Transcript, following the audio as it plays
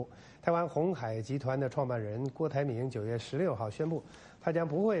台湾鸿海集团的创办人郭台铭9月16号宣布，他将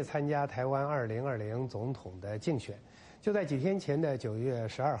不会参加台湾2020总统的竞选。就在几天前的9月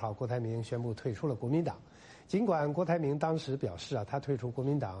12号，郭台铭宣布退出了国民党。尽管郭台铭当时表示他退出国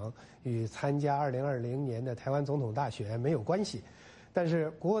民党与参加2020年的台湾总统大选没有关系，但是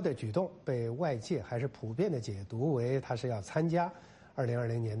郭的举动被外界还是普遍的解读为他是要参加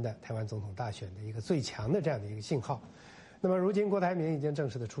2020年的台湾总统大选的一个最强的这样的一个信号。那么如今郭台铭已经正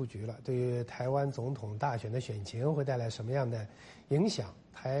式的出局了，对于台湾总统大选的选情会带来什么样的影响？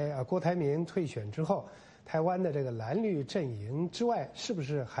郭台铭退选之后，台湾的这个蓝绿阵营之外，是不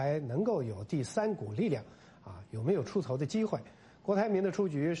是还能够有第三股力量有没有出头的机会？郭台铭的出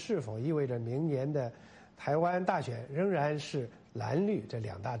局是否意味着明年的台湾大选仍然是蓝绿这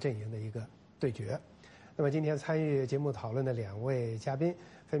两大阵营的一个对决？那么今天参与节目讨论的2位嘉宾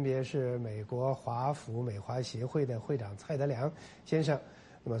分别是美国华府美华协会的会长蔡德良先生，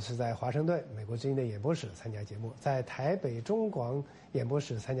那么是在华盛顿美国之音的演播室参加节目，在台北中广演播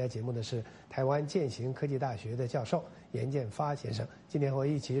室参加节目的是台湾健行科技大学的教授严建发先生。今天和我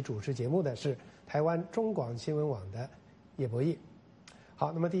一起主持节目的是台湾中广新闻网的叶博弈。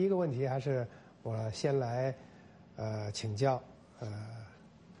好，那么第一个问题还是我先来请教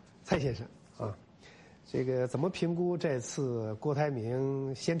蔡先生这个怎么评估这次郭台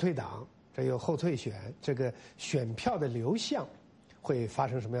铭先退党，这又后退选，这个选票的流向会发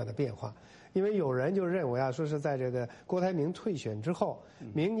生什么样的变化？因为有人就认为说是在这个郭台铭退选之后，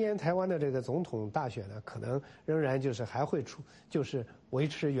明年台湾的这个总统大选呢，可能仍然就是还会就是维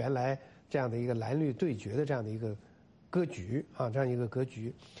持原来这样的一个蓝绿对决的这样的一个格局这样一个格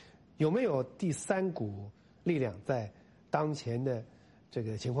局，有没有第三股力量在当前的这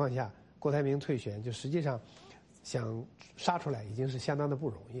个情况下？郭台铭退选，就实际上想杀出来已经是相当的不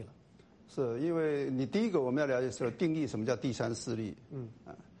容易了。是因为你第一个我们要了解是定义什么叫第三势力。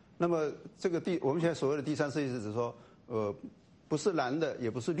那么这个我们现在所谓的第三势力是指说，不是蓝的，也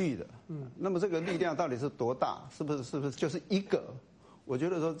不是绿的。那么这个力量到底是多大？是不是就是一个？我觉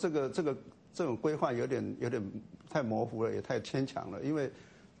得说这种规划有点太模糊了，也太牵强了。因为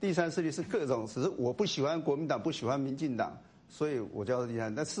第三势力是各种，只是我不喜欢国民党，不喜欢民进党。所以我叫做第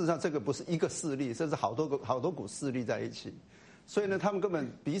三，但事实上这个不是一个势力，甚至好多股势力在一起，所以呢，他们根本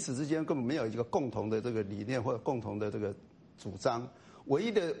彼此之间根本没有一个共同的这个理念或者共同的这个主张，唯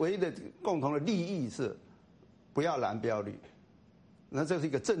一的共同的利益是不要蓝不要绿，那这是一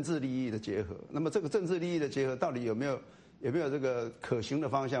个政治利益的结合。那么这个政治利益的结合到底有没有这个可行的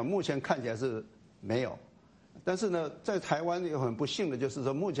方向？目前看起来是没有，但是呢，在台湾有很不幸的就是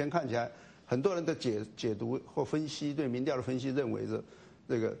说，目前看起来。很多人的解读或分析，对民调的分析认为是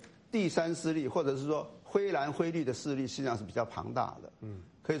这个第三势力，或者是说灰蓝灰绿的势力，实际上是比较庞大的。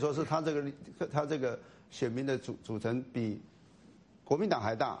可以说是他这个选民的组成比国民党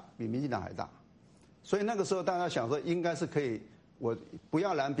还大，比民进党还大。所以那个时候大家想说，应该是可以，我不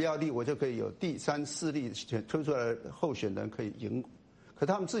要蓝不要绿，我就可以有第三势力推出来的候选人可以赢。可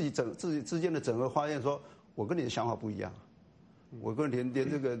他们自己之间的整合，发现说我跟你的想法不一样。我跟连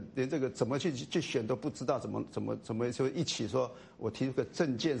这个怎么去选都不知道，怎么就一起说我提出个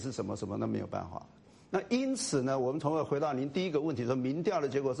政见是什么，那没有办法。那因此呢，我们从而回到您第一个问题，说民调的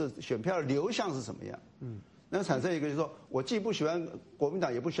结果是选票的流向是什么样？那产生一个就是说我既不喜欢国民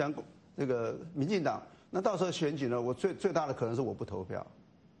党，也不喜欢这个民进党，那到时候选举呢，我最大的可能是我不投票，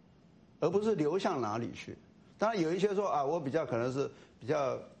而不是流向哪里去。当然有一些说我比较可能是比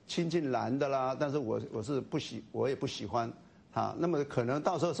较亲近蓝的啦，但是我也不喜欢。那么可能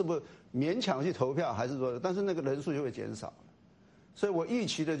到时候是不是勉强去投票，还是说，但是那个人数就会减少了。所以我预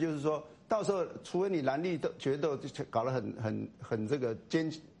期的就是说，到时候除非你蓝绿决斗搞得很这个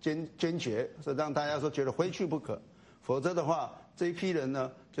坚决，是让大家说觉得非去不可，否则的话，这一批人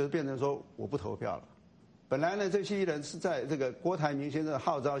呢，就是变成说我不投票了。本来呢，这批人是在这个郭台铭先生的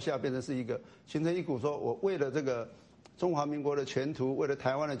号召下，变成是形成一股说我为了这个中华民国的前途，为了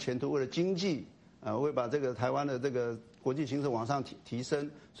台湾的前途，为了经济。我会把这个台湾的这个国际形势往上提升，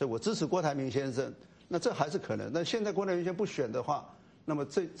所以我支持郭台铭先生。那这还是可能。那现在郭台铭先生不选的话，那么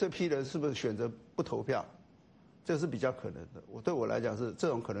这批人是不是选择不投票？这是比较可能的。对我来讲是这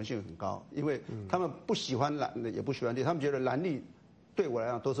种可能性很高，因为他们不喜欢蓝的，也不喜欢绿，他们觉得蓝绿对我来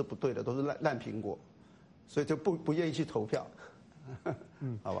讲都是不对的，都是烂苹果，所以就不愿意去投票。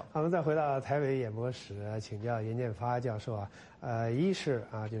好吧。我们再回到台北演播室，请教严建发教授一是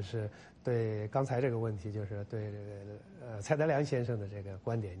就是对刚才这个问题，就是对这个蔡德良先生的这个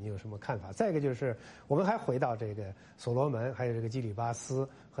观点，你有什么看法？再一个就是我们还回到这个所罗门，还有这个基里巴斯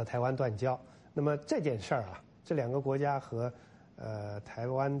和台湾断交。那么这件事儿这两个国家和台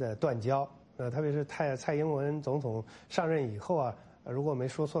湾的断交，特别是蔡英文总统上任以后如果没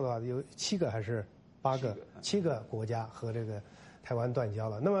说错的话，有7个还是8个？7个国家和这个台湾断交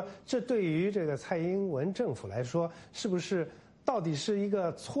了。那么这对于这个蔡英文政府来说，是不是到底是一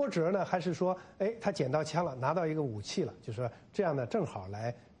个挫折呢，还是说，他捡到枪了，拿到一个武器了，就是说这样呢，正好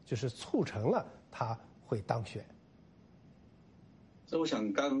来就是促成了他会当选？所以我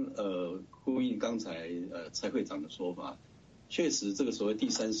想呼应刚才蔡会长的说法，确实这个所谓第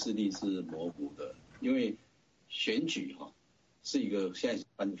三势力是模糊的，因为选举是一个现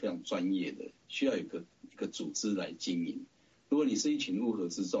在非常专业的，需要有一个组织来经营。如果你是一群乌合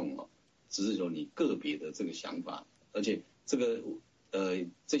之众只是有你个别的这个想法，而且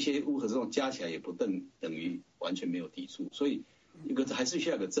这些乌合之众加起来也不等于完全没有抵触，所以还是需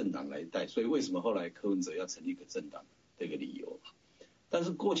要有个政党来带。所以为什么后来柯文哲要成立一个政党的一个理由？但是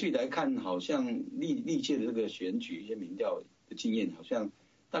过去来看，好像历届的这个选举一些民调的经验，好像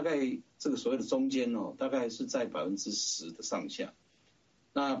大概这个所谓的中间大概是在10%的上下。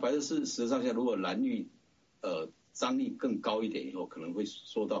那10%的上下，如果蓝绿张力更高一点以后，可能会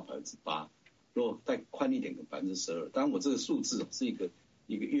缩到8%。如果再宽一点，跟12%。当然，我这个数字是一个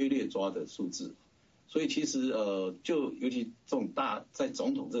约略抓的数字，所以其实就尤其这种在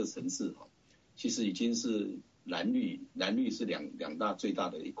总统这个层次其实已经是蓝绿是两大最大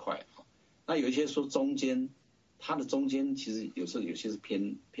的一块那有一些说中间，它的中间其实有些是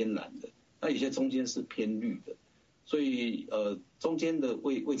偏蓝的，那有些中间是偏绿的，所以中间的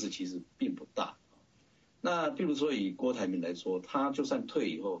位置其实并不大。那比如说以郭台铭来说，他就算退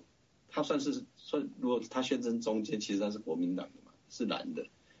以后，他如果他宣称中间，其实他是国民党的嘛，是蓝的。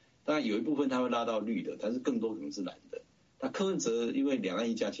当然有一部分他会拉到绿的，但是更多可能是蓝的。那柯文哲因为两岸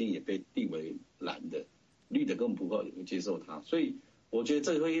一家亲也被定为蓝的，绿的根本不会接受他，所以我觉得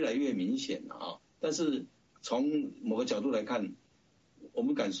这会越来越明显了但是从某个角度来看，我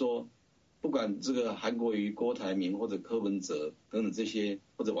们敢说，不管这个韩国瑜、郭台铭或者柯文哲等等这些，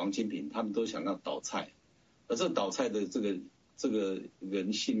或者王金平，他们都想要倒蔡，而这个倒蔡的这个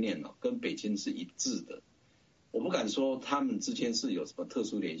人信念跟北京是一致的。我不敢说他们之间是有什么特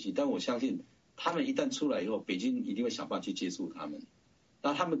殊联系，但我相信他们一旦出来以后，北京一定会想办法去接触他们。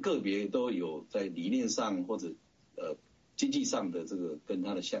那他们个别都有在理念上或者经济上的这个跟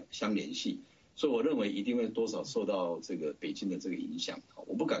他的相联系，所以我认为一定会多少受到这个北京的这个影响。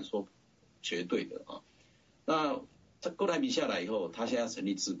我不敢说绝对的那郭台铭下来以后，他现在成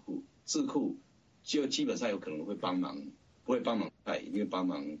立智库就基本上有可能会帮忙，不会帮忙派，因为帮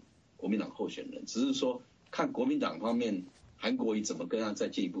忙国民党候选人，只是说看国民党方面韩国瑜怎么跟他再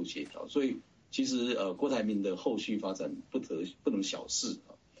进一步协调。所以其实郭台铭的后续发展不能小视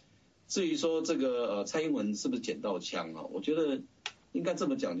至于说这个蔡英文是不是捡到枪我觉得应该这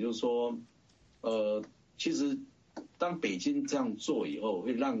么讲，就是说其实当北京这样做以后，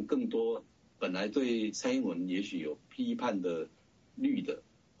会让更多本来对蔡英文也许有批判的绿的，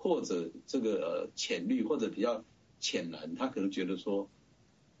或者这个浅绿或者比较浅蓝，他可能觉得说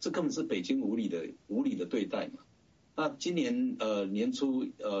这根本是北京无理的对待嘛。那今年年初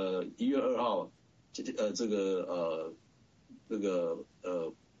1月2号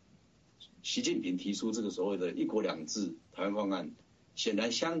习近平提出这个所谓的一国两制台湾方案，显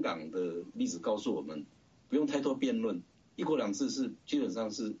然香港的例子告诉我们，不用太多辩论，一国两制是基本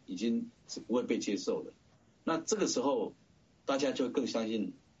上是已经是不会被接受的。那这个时候大家就更相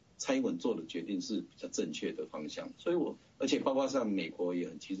信蔡英文做的决定是比较正确的方向。所以而且包括像美国也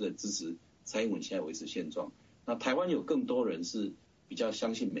很其实很支持蔡英文现在维持现状。那台湾有更多人是比较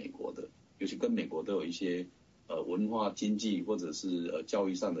相信美国的，尤其跟美国都有一些文化、经济或者是教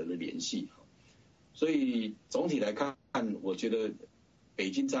育上的联系。所以总体来看，我觉得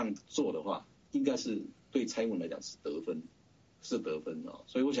北京这样做的话，应该是对蔡英文来讲是得分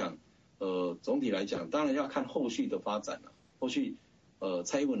所以我想总体来讲，当然要看后续的发展后续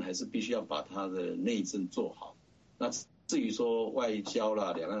蔡英文还是必须要把他的内政做好。那至于说外交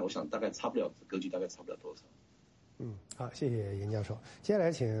啦、两岸，我想大概格局大概差不了多少。好，谢谢严教授。接下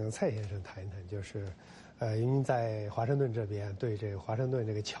来请蔡先生谈一谈，就是您在华盛顿这边对这个华盛顿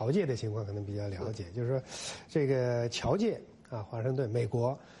这个侨界的情况可能比较了解，就是说这个侨界华盛顿美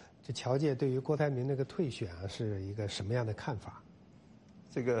国这侨界对于郭台铭那个退选是一个什么样的看法？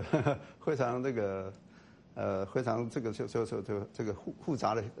这个非常非常这个这个复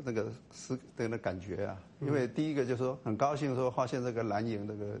杂的那个感觉因为第一个就是说很高兴说发现这个蓝营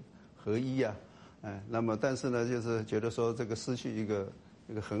这个合一那么但是呢，就是觉得说这个失去一个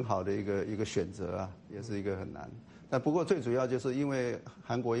很好的一个选择也是一个很难。但不过最主要就是因为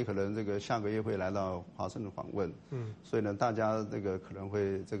韩国也可能这个下个月会来到华盛顿访问，所以呢，大家这个可能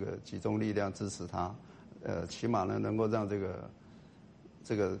会这个集中力量支持他，起码呢能够让这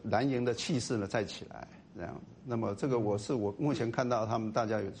个蓝营的气势呢再起来这样子。那么这个我目前看到他们大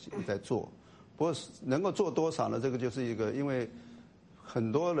家有在做，不过能够做多少呢？这个就是一个，因为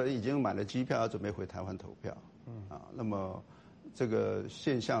很多人已经买了机票要准备回台湾投票，那么这个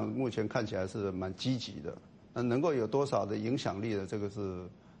现象目前看起来是蛮积极的。那能够有多少的影响力的，这个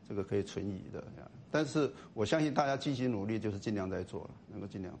可以存疑的。但是我相信大家积极努力，就是尽量在做了，能够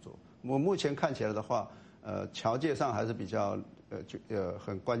尽量做。我目前看起来的话，侨界上还是比较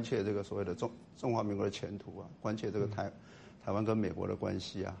很关切这个所谓的中华民国的前途啊，关切这个台湾跟美国的关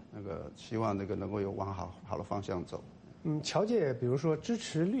系啊，希望能够有往好的方向走。侨界比如说支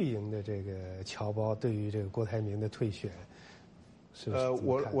持绿营的这个侨胞，对于这个郭台铭的退选。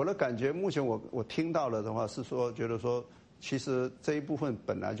我的感觉，目前我听到了的话是说，觉得说，其实这一部分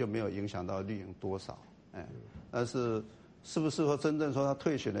本来就没有影响到绿营多少，但是不是说真正说他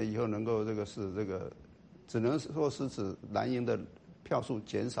退选了以后能够只能说是指蓝营的票数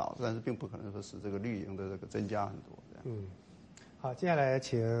减少，但是并不可能说使这个绿营的这个增加很多。好，接下来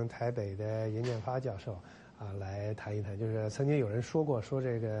请台北的严建发教授来谈一谈，就是曾经有人说过，说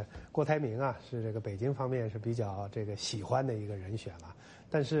这个郭台铭是这个北京方面是比较这个喜欢的一个人选了，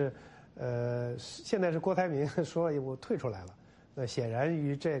但是现在是郭台铭说我退出来了，那显然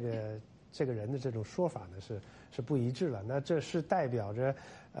与这个人的这种说法呢是不一致了。那这是代表着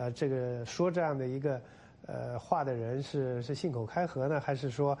这个说这样的一个话的人是信口开河呢，还是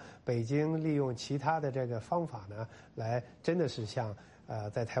说北京利用其他的这个方法呢，来真的是像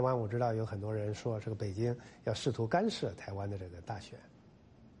在台湾我知道有很多人说这个北京要试图干涉台湾的这个大选。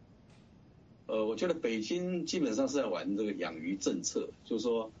我觉得北京基本上是在玩这个养鱼政策，就是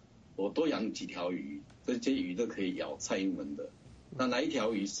说我多养几条鱼，这些鱼都可以咬蔡英文的，那哪一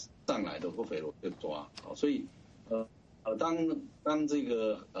条鱼上来的或肥肉就抓。所以当这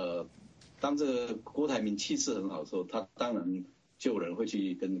个郭台铭气势很好的时候，他当然就有人会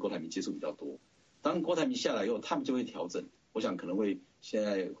去跟郭台铭接触比较多。当郭台铭下来以后，他们就会调整。我想可能现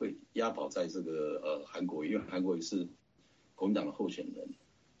在会押宝在这个韩国瑜，因为韩国瑜是国民党的候选人，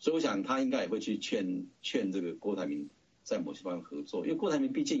所以我想他应该也会去劝这个郭台铭在某些方面合作，因为郭台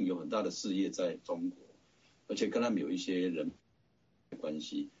铭毕竟有很大的事业在中国，而且跟他们有一些人关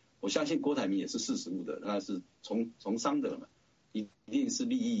系。我相信郭台铭也是识时务的，他是从商的嘛，一定是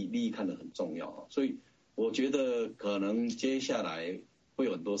利益看得很重要。所以我觉得可能接下来会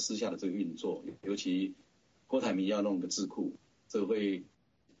有很多私下的这个运作，尤其郭台铭要弄个智库，这个会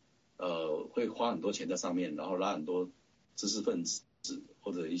花很多钱在上面，然后拉很多知识分子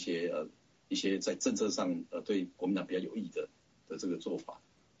或者一些在政策上对国民党比较有益的这个做法。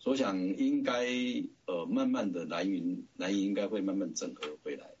所以我想应该慢慢的蓝营应该会慢慢整合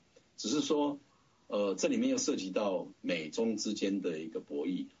回来，只是说这里面又涉及到美中之间的一个博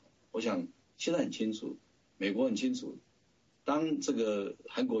弈。我想现在很清楚，美国很清楚，当这个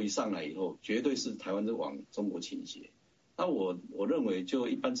韩国瑜上来以后，绝对是台湾就往中国倾斜。那我认为就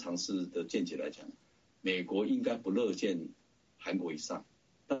一般常识的见解来讲，美国应该不乐见韩国瑜上。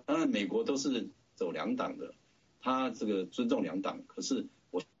当然美国都是走两党的，他这个尊重两党，可是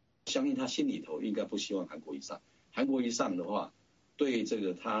我相信他心里头应该不希望韩国瑜上。韩国瑜上的话，对这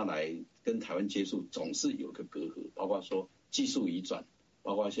个他来跟台湾接触总是有个隔阂，包括说技术移转，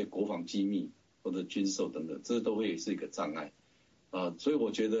包括一些国防机密或者军售等等，这都会是一个障碍。所以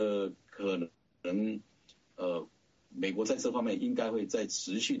我觉得可能美国在这方面应该会再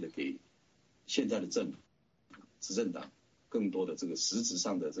持续的给现在的政府执政党更多的这个实质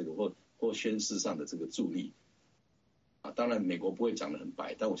上的这个或宣示上的这个助力。当然美国不会讲得很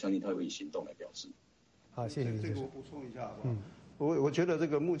白，但我相信他会以行动来表示。好，谢谢。这个我补充一下好不好？我觉得这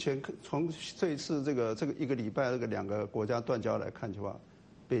个目前从这一次这个一个礼拜两个国家断交来看的话，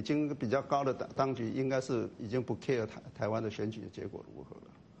北京比较高的当局应该是已经不 care 台湾的选举的结果如何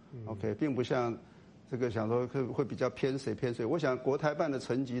了。OK， 并不像这个想说会比较偏谁。我想国台办的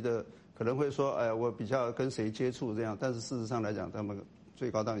层级的可能会说，我比较跟谁接触这样，但是事实上来讲，他们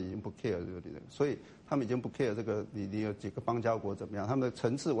最高当局已经不 care 这个，所以他们已经不 care 这个你有几个邦交国怎么样，他们的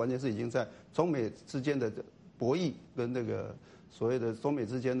层次完全是已经在中美之间的博弈跟那个所谓的中美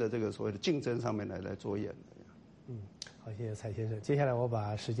之间的这个所谓的竞争上面来着眼的。好，谢谢蔡先生。接下来我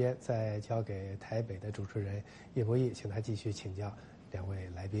把时间再交给台北的主持人叶博弈，请他继续请教两位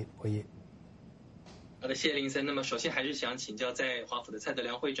来宾。博弈。好的，谢谢林森。那么首先还是想请教在华府的蔡德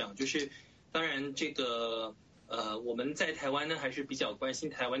良会长，就是当然这个我们在台湾呢还是比较关心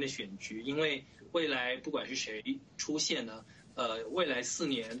台湾的选举，因为未来不管是谁出现呢，未来4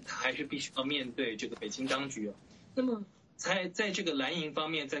年他还是必须要面对这个北京当局。那么在这个蓝营方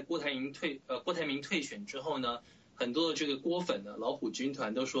面，在郭台铭退选之后呢，很多的这个郭粉呢，老虎军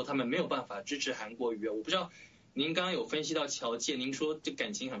团都说他们没有办法支持韩国瑜。我不知道您刚刚有分析到侨界，您说这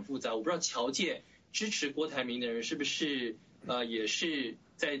感情很复杂，我不知道侨界支持郭台铭的人是不是也是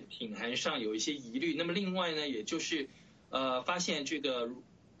在挺韩上有一些疑虑？那么另外呢，也就是发现这个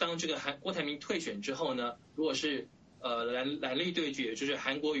当这个郭台铭退选之后呢，如果是蓝绿对决，也就是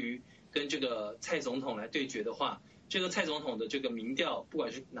韩国瑜跟这个蔡总统来对决的话，这个蔡总统的这个民调，不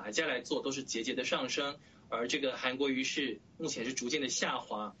管是哪一家来做，都是节节的上升，而这个韩国瑜目前是逐渐的下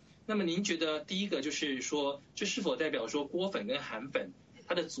滑。那么您觉得第一个就是说，这是否代表说郭粉跟韩粉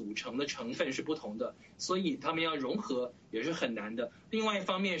它的组成的成分是不同的，所以他们要融合也是很难的？另外一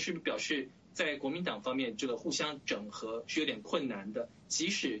方面是不是表示在国民党方面这个互相整合是有点困难的？即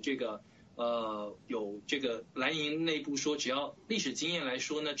使这个有这个蓝营内部说，只要历史经验来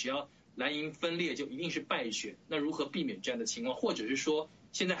说呢，只要蓝营分裂就一定是败选，那如何避免这样的情况？或者是说，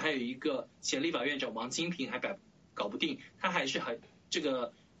现在还有一个前立法院长王金平还搞不定，他还这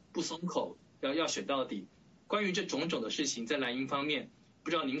个不松口，要选到底。关于这种种的事情，在蓝营方面，不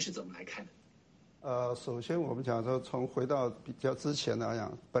知道您是怎么来看的？首先我们讲说，从回到比较之前来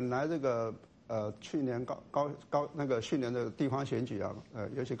讲，本来这个去年去年的地方选举啊，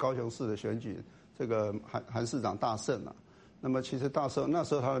尤其高雄市的选举，这个韩市长大胜啊。那么其实那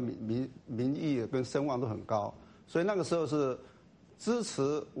时候他的民意跟声望都很高，所以那个时候是支持，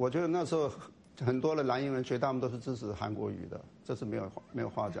我觉得那时候很多的蓝营人绝大部分都是支持韩国瑜的，这是没有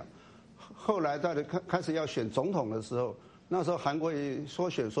话讲。后来大家开始要选总统的时候，那时候韩国瑜说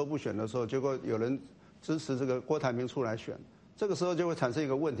选说不选的时候，结果有人支持这个郭台铭出来选，这个时候就会产生一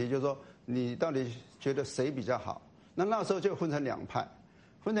个问题，就是说你到底觉得谁比较好？那时候就分成两派。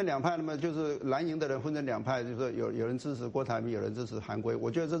那么就是蓝营的人分成两派，就是说有人支持郭台铭，有人支持韩国瑜。我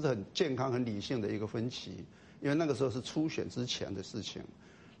觉得这是很健康、很理性的一个分歧，因为那个时候是初选之前的事情。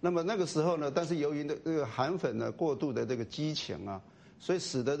那么那个时候呢，但是由于这个韩粉呢过度的这个激情啊，所以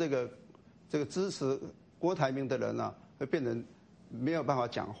使得这个支持郭台铭的人啊，会变成没有办法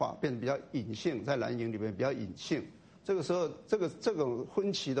讲话，变得比较隐性，在蓝营里面比较隐性。这个时候，这种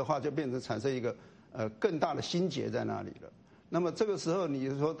分歧的话，就变成产生一个更大的心结在那里了。那么这个时候，你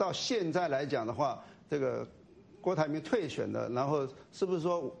说到现在来讲的话，这个郭台铭退选了，然后是不是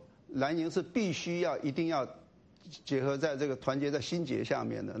说蓝营是必须一定要结合在这个团结在心结下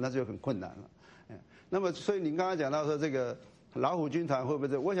面的，那就很困难了。那么所以您刚刚讲到说这个老虎军团会不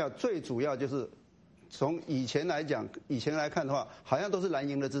会？我想最主要就是从以前来看的话，好像都是蓝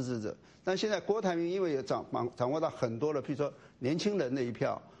营的支持者，但现在郭台铭因为也掌握到很多的，譬如说年轻人的一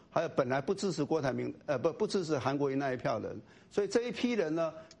票。还有本来不支持郭台铭，不支持韩国瑜那一票人，所以这一批人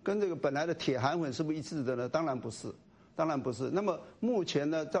呢，跟这个本来的铁韩粉是不是一致的呢？当然不是。那么目前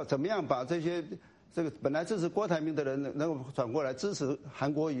呢，怎么样把这个本来支持郭台铭的人能够转过来支持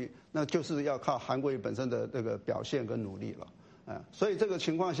韩国瑜，那就是要靠韩国瑜本身的这个表现跟努力了。所以这个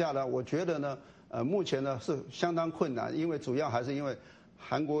情况下呢，我觉得呢，目前呢是相当困难，因为主要还是因为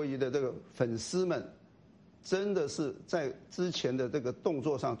韩国瑜的这个粉丝们。真的是在之前的这个动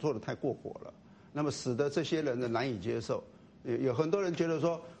作上做得太过火了，那么使得这些人呢难以接受。有很多人觉得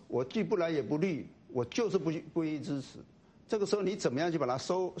说，我既不蓝也不绿，我就是不愿意支持。这个时候你怎么样去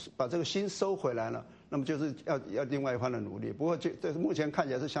把这个心收回来呢？那么就是要另外一番的努力。不过这目前看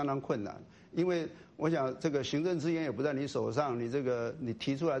起来是相当困难，因为我想这个行政资源也不在你手上，你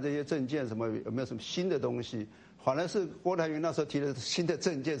提出来这些政见有没有什么新的东西？反而是郭台铭那时候提的新的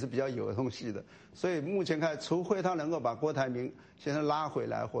政见是比较有的东西的，所以目前看，除非他能够把郭台铭现在拉回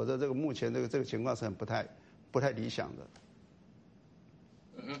来，或者目前这个情况是很不太理想的。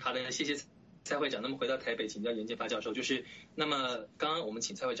好的，谢谢蔡会长。那么回到台北，请教严建发教授，就是那么刚刚我们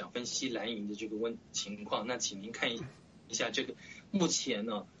请蔡会长分析蓝营的这个情况，那请您看一下这个目前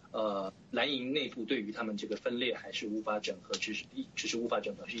呢。蓝营内部对于他们这个分裂还是无法整合，只是无法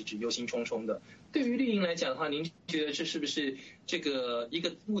整合，是一直忧心忡忡的。对于绿营来讲的话，您觉得这是不是这个一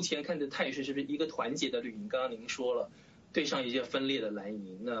个目前看的态势，是不是一个团结的绿营？刚刚您说了，对上一些分裂的蓝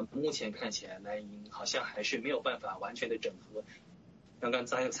营，那目前看起来蓝营好像还是没有办法完全的整合。刚刚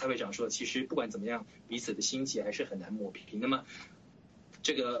蔡会长说，其实不管怎么样，彼此的心结还是很难抹平。那么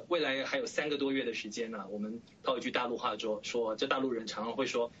这个未来还有3个多月的时间呢，我们套一句大陆话说，这大陆人常常会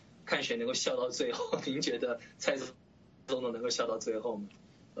说，看谁能够笑到最后。您觉得蔡总统能够笑到最后吗？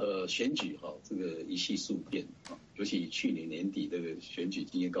选举这个一夕数变尤其去年年底这个选举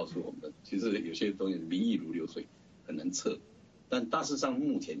经验告诉我们，其实有些东西民意如流水，很难测。但大致上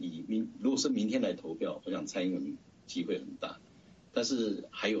目前如果是明天来投票，我想蔡英文机会很大，但是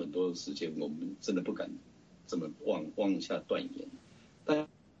还有很多时间，我们真的不敢这么妄下断言。但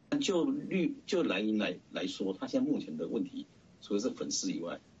就蓝营来说，他现在目前的问题，除了是粉丝以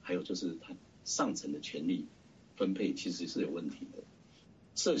外，还有就是他上层的权力分配其实是有问题的。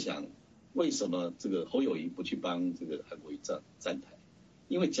设想为什么这个侯友宜不去帮这个韩国瑜站台？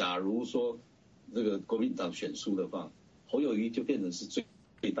因为假如说这个国民党选输的话，侯友宜就变成是最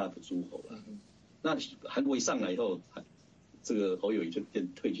大的诸侯了。那韩国一上来以后，这个侯友宜就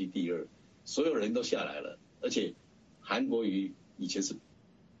退居第二，所有人都下来了，而且韩国瑜以前是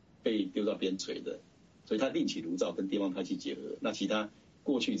被丢到边陲的，所以他另起炉灶跟地方派系结合。那其他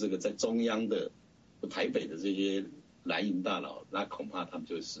过去这个在中央的台北的这些蓝营大佬，那恐怕他们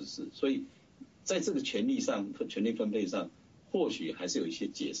就会失势。所以在这个权力分配上，或许还是有一些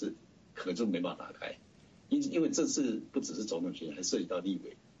解释，可能就没办法打开。因为这次不只是总统选举，还涉及到立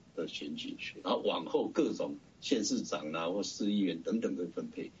委的选举，然后往后各种县市长啊或市议员等等的分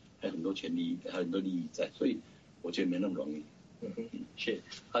配，还有很多权利，还有很多利益在，所以我觉得没那么容易。是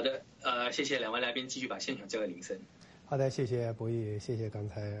好的，谢谢两位来宾，继续把现场交给林森。好的，谢谢博弈，谢谢刚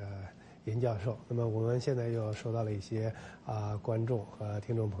才严教授。那么我们现在又收到了一些观众和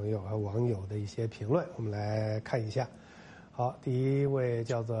听众朋友和网友的一些评论，我们来看一下。好，第一位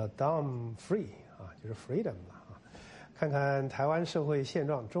叫做 Dom Free 就是 Freedom 了看看台湾社会现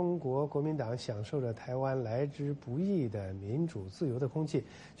状，中国国民党享受着台湾来之不易的民主自由的空气，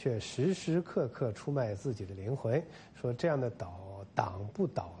却时时刻刻出卖自己的灵魂，说这样的党不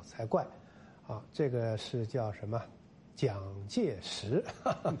倒才怪这个是叫什么？蒋介石，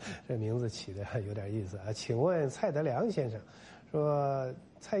这名字起的有点意思请问蔡德良先生说，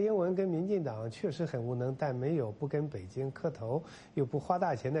蔡英文跟民进党确实很无能，但没有不跟北京磕头又不花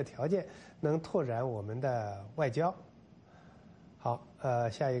大钱的条件，能拓展我们的外交。好，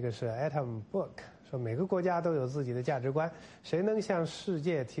下一个是 Atom Book 说，每个国家都有自己的价值观，谁能向世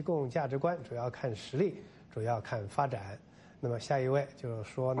界提供价值观，主要看实力，主要看发展。那么下一位就是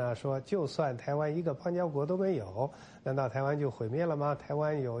说呢，说就算台湾一个邦交国都没有，难道台湾就毁灭了吗？台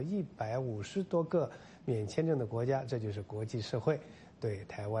湾有150多个免签证的国家，这就是国际社会对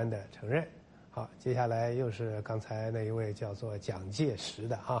台湾的承认。好，接下来又是刚才那一位叫做蒋介石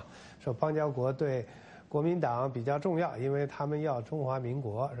的说邦交国对国民党比较重要，因为他们要中华民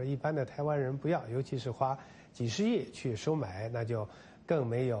国，说一般的台湾人不要，尤其是花几十亿去收买，那就更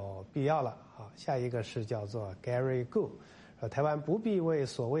没有必要了。好，下一个是叫做 Gary Gu。说台湾不必为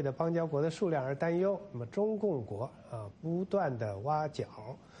所谓的邦交国的数量而担忧，那么中共国不断的挖角，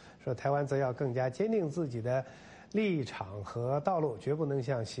说台湾则要更加坚定自己的立场和道路，绝不能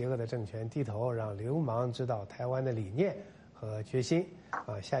向邪恶的政权低头，让流氓知道台湾的理念和决心。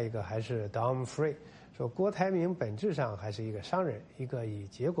下一个还是 Dom Free 说，郭台铭本质上还是一个商人，一个以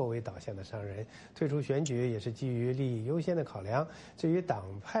结果为导向的商人，退出选举也是基于利益优先的考量。至于党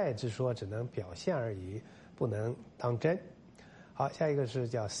派之说，只能表现而已，不能当真。好，下一个是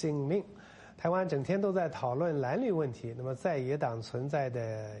叫性命。台湾整天都在讨论蓝绿问题，那么在野党存在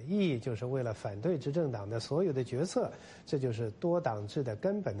的意义就是为了反对执政党的所有的决策，这就是多党制的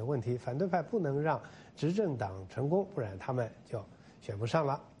根本的问题。反对派不能让执政党成功，不然他们就选不上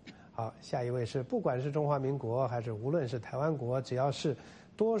了。好，下一位是不管是中华民国还是无论是台湾国，只要是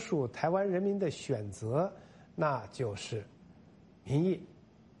多数台湾人民的选择，那就是民意。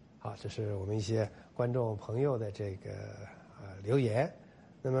好，这是我们一些观众朋友的这个留言。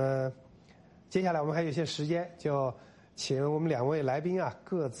那么接下来我们还有一些时间，就请我们两位来宾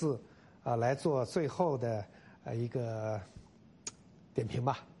各自来做最后的一个点评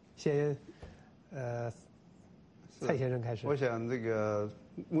吧。先蔡先生开始。我想这个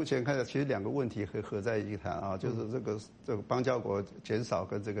目前看起来其实两个问题合在一起谈就是这个邦交国减少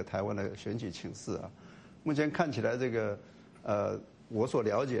跟这个台湾的选举情势目前看起来这个我所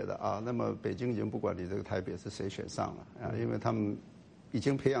了解的那么北京已经不管你这个台北是谁选上了因为他们已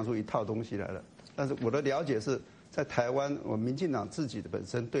经培养出一套东西来了。但是我的了解是在台湾，我民进党自己的本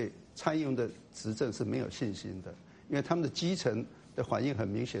身对蔡英文的执政是没有信心的，因为他们的基层的反应很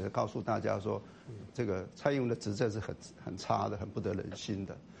明显的告诉大家说，这个蔡英文的执政是很差的，很不得人心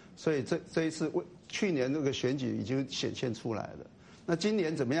的。所以这一次去年那个选举已经显现出来了。那今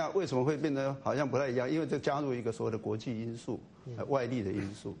年怎么样？为什么会变得好像不太一样？因为这加入一个所谓的国际因素、外力的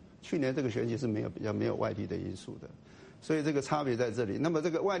因素。去年这个选举是比较没有外力的因素的，所以这个差别在这里。那么这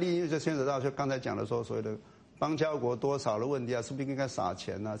个外力因素就牵扯到就刚才讲的说所谓的邦交国多少的问题是不是应该撒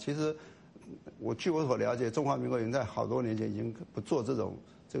钱其实据我所了解，中华民国已经在好多年前已经不做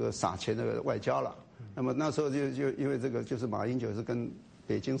这个撒钱的外交了。那么那时候就因为这个就是马英九是跟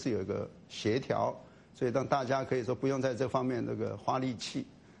北京是有一个协调，所以让大家可以说不用在这方面那个花力气。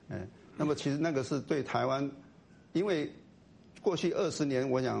那么其实那个是对台湾，因为过去20年，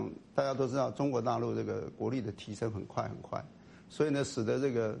我想大家都知道，中国大陆这个国力的提升很快，所以呢，使得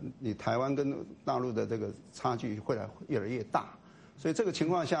这个你台湾跟大陆的这个差距会越来越大。所以这个情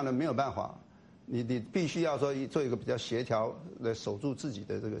况下呢，没有办法，你必须要说做一个比较协调来守住自己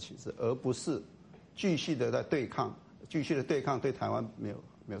的这个形势，而不是继续的在对抗，继续的对抗对台湾没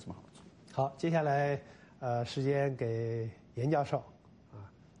有什么好处。好，接下来时间给严教授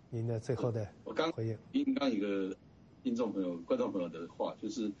啊，您的最后的回应。应刚一个听众朋友、观众朋友的话，就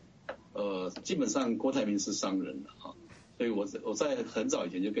是基本上郭台铭是商人哈，所以我在很早以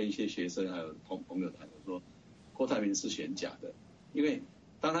前就跟一些学生还有朋友谈，我说郭台铭是选假的，因为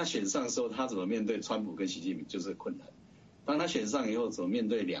当他选上的时候，他怎么面对川普跟习近平就是困难；当他选上以后，怎么面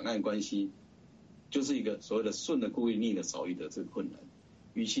对两岸关系，就是一个所谓的顺的故意、逆的少一的这个困难。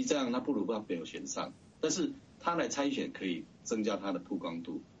与其这样，他不如把朋友选上，但是他来参选可以增加他的曝光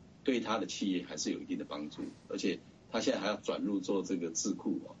度，对他的企业还是有一定的帮助。而且他现在还要转入做这个智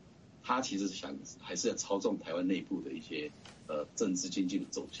库哦，他其实还是要操纵台湾内部的一些政治经济的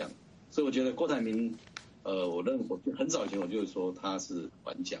走向。所以我觉得郭台铭，我很早以前我就说他是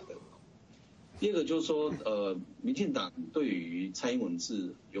玩假的。第二个就是说，民进党对于蔡英文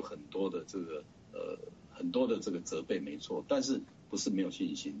是有很多的这个责备，没错，但是不是没有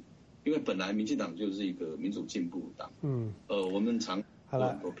信心，因为本来民进党就是一个民主进步党，我们常有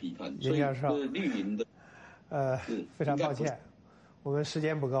很多批判，所以绿营的，非常抱歉，我们时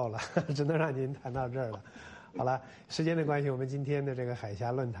间不够了，只能让您谈到这儿了。好了，时间的关系，我们今天的这个海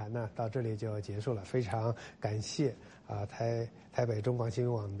峡论坛呢，到这里就结束了。非常感谢台北中广新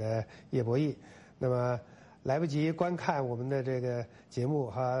闻网的叶博弈。那么来不及观看我们的这个节目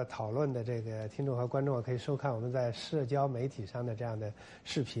和讨论的这个听众和观众，可以收看我们在社交媒体上的这样的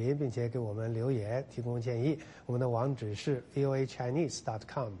视频，并且给我们留言提供建议。我们的网址是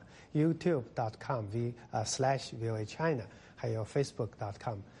voachinese.com、youtube.com/voachina， 还有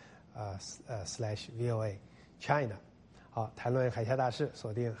facebook.com/voachina。好，谈论海峡大事，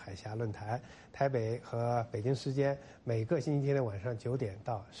锁定海峡论坛。台北和北京时间每个星期天的晚上9点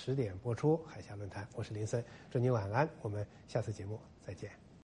到10点播出海峡论坛。我是林森，祝您晚安，我们下次节目再见。